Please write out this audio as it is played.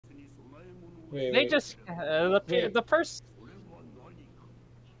They just the person.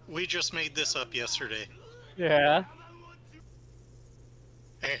 We just made this up yesterday. Yeah.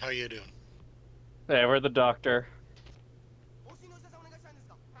 Hey, how you doing? Hey, we're the doctor.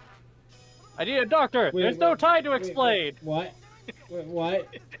 I need a doctor. There's no time to explain. What? What?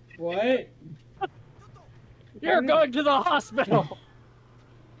 What? You're going to the hospital.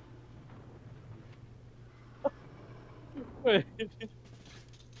 Wait.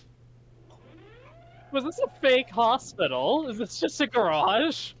 Was this a fake hospital? Is this just a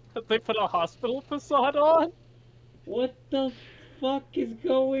garage that they put a hospital facade on? What the fuck is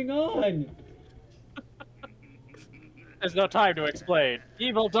going on? There's no time to explain.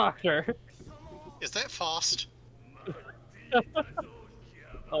 Evil doctor. Is that Faust?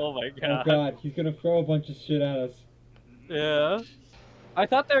 Oh my god. Oh god, he's gonna throw a bunch of shit at us. Yeah. I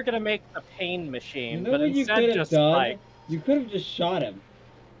thought they were gonna make the pain machine, You know but what you instead could have just done? like... You could have just shot him.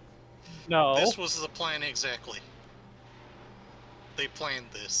 No. This was the plan exactly. They planned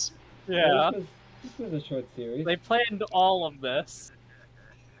this. Yeah. This was a short series. They planned all of this.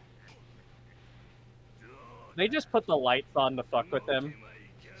 They just put the lights on to fuck with him.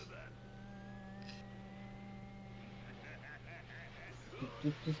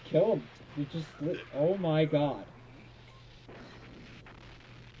 Just kill him. Oh my god.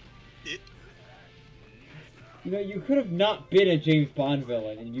 You know, you could have not been a James Bond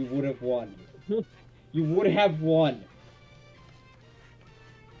villain and you would have won. You would have won.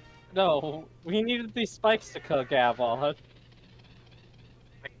 No, we needed these spikes to kill Gavon.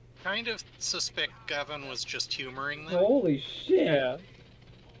 I kind of suspect Gavin was just humoring them. Holy shit. Yeah.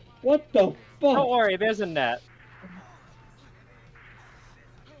 What the fuck? Don't worry, there's a net.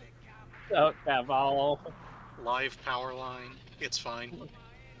 Oh, Gavon. Live power line. It's fine.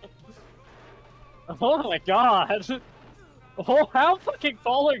 Oh my god! Oh, how fucking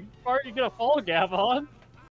far are you gonna fall, Gavon?